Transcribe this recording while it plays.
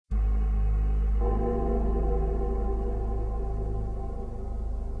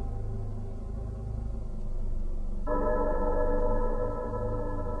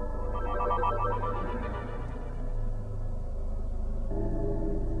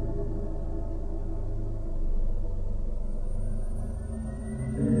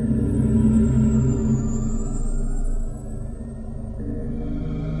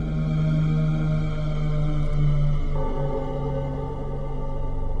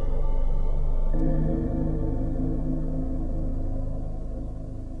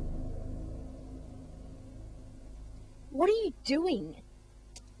What are you doing?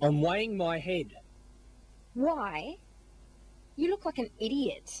 I'm weighing my head. Why? You look like an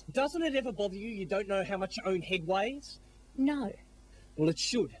idiot. Doesn't it ever bother you don't know how much your own head weighs? No. Well, it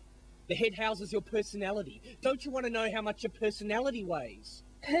should. The head houses your personality. Don't you want to know how much your personality weighs?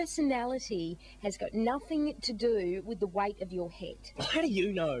 Personality has got nothing to do with the weight of your head. How do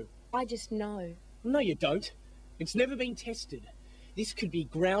you know? I just know. No, you don't. It's never been tested. This could be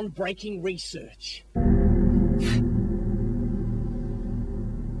groundbreaking research.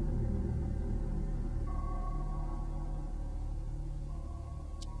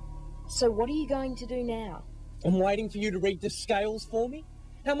 So what are you going to do now? I'm waiting for you to read the scales for me.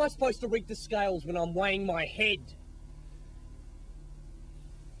 How am I supposed to read the scales when I'm weighing my head?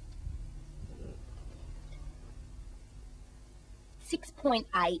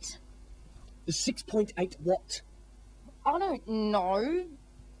 $6.8. The 6.8 what? I don't know.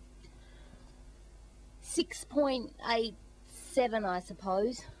 6.87, I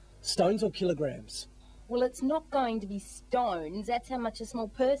suppose. Stones or kilograms? Well, it's not going to be stones. That's how much a small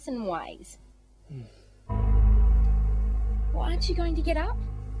person weighs. Well, aren't you going to get up?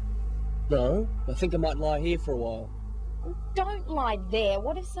 No, I think I might lie here for a while. Don't lie there.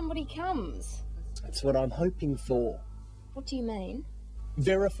 What if somebody comes? That's what I'm hoping for. What do you mean?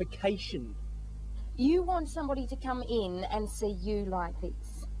 Verification. You want somebody to come in and see you like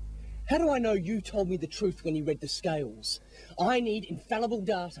this? How do I know you told me the truth when you read the scales? I need infallible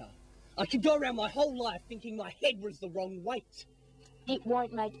data. I could go around my whole life thinking my head was the wrong weight. It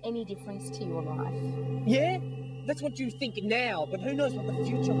won't make any difference to your life. Yeah? That's what you think now, but who knows what the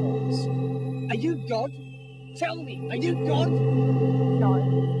future holds? Are you God? Tell me, are you God? No,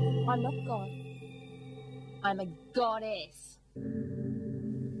 I'm not God. I'm a goddess.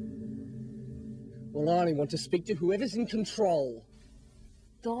 Well, I only want to speak to whoever's in control.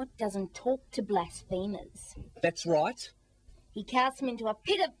 God doesn't talk to blasphemers. That's right. He casts them into a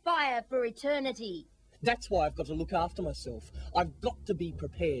pit of fire for eternity. That's why I've got to look after myself. I've got to be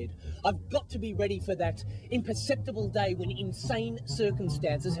prepared. I've got to be ready for that imperceptible day when insane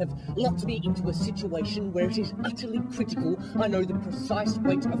circumstances have locked me into a situation where it is utterly critical I know the precise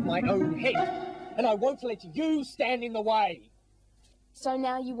weight of my own head. And I won't let you stand in the way. So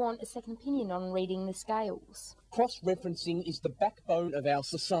now you want a second opinion on reading the scales? Cross-referencing is the backbone of our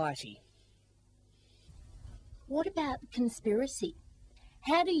society. What about conspiracy?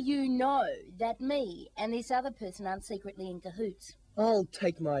 How do you know that me and this other person aren't secretly in cahoots? I'll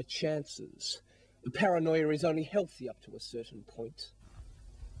take my chances. Paranoia is only healthy up to a certain point.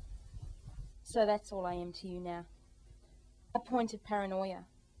 So that's all I am to you now. A point of paranoia.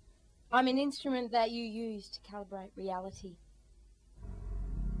 I'm an instrument that you use to calibrate reality.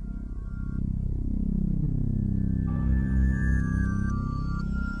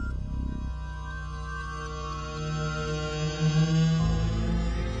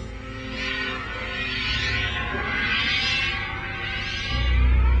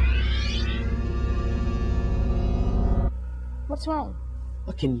 What's wrong?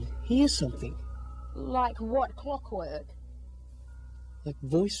 I can hear something. Like what? Clockwork? Like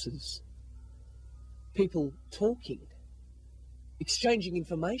voices. People talking. Exchanging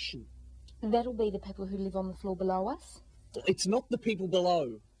information. That'll be the people who live on the floor below us? It's not the people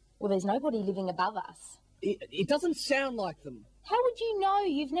below. Well, there's nobody living above us. It doesn't sound like them. How would you know?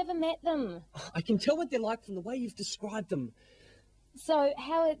 You've never met them. I can tell what they're like from the way you've described them. So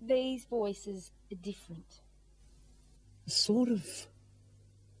how are these voices different? Sort of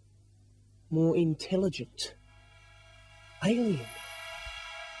more intelligent. Alien.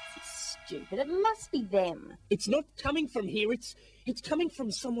 This is stupid. It must be them. It's not coming from here. It's coming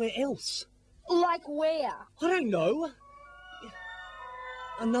from somewhere else. Like where? I don't know.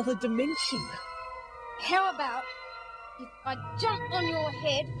 Another dimension. How about if I jump on your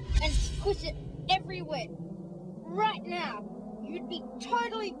head and squish it everywhere? Right now, you'd be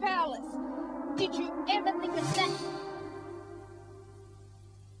totally powerless. Did you ever think of that?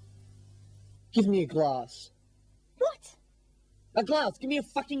 Give me a glass. What? A glass. Give me a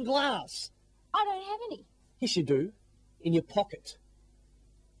fucking glass. I don't have any. Yes, you do. In your pocket.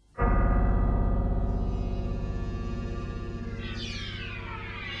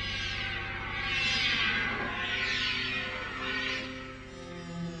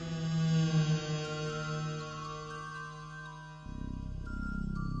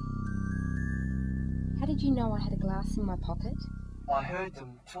 How did you know I had a glass in my pocket? I heard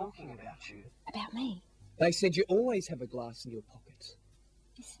them talking about you. About me? They said you always have a glass in your pocket.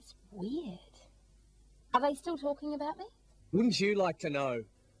 This is weird. Are they still talking about me? Wouldn't you like to know?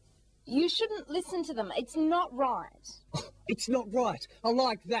 You shouldn't listen to them. It's not right. It's not right. I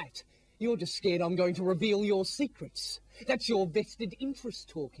like that. You're just scared I'm going to reveal your secrets. That's your vested interest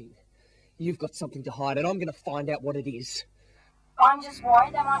talking. You've got something to hide, and I'm going to find out what it is. I'm just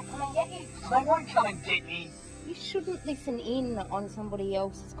worried they might come and get you. They won't come and get me. You shouldn't listen in on somebody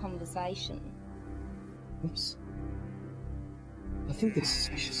else's conversation. Oops. I think there's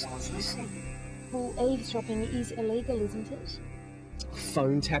suspicious someone's listening. Well, eavesdropping is illegal, isn't it?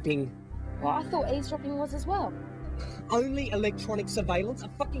 Phone tapping. Well, I thought eavesdropping was as well. Only electronic surveillance? A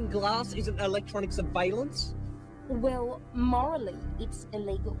fucking glass isn't electronic surveillance? Well, morally, it's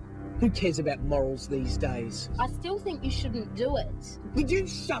illegal. Who cares about morals these days? I still think you shouldn't do it. Would you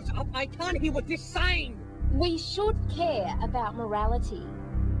shut up? I can't hear what you're saying! We should care about morality.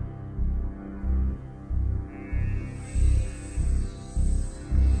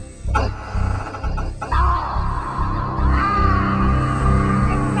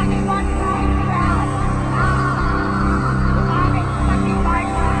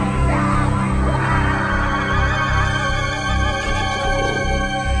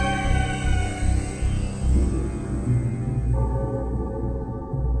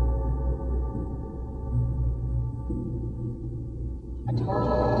 I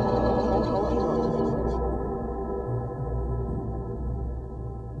told you not to visit.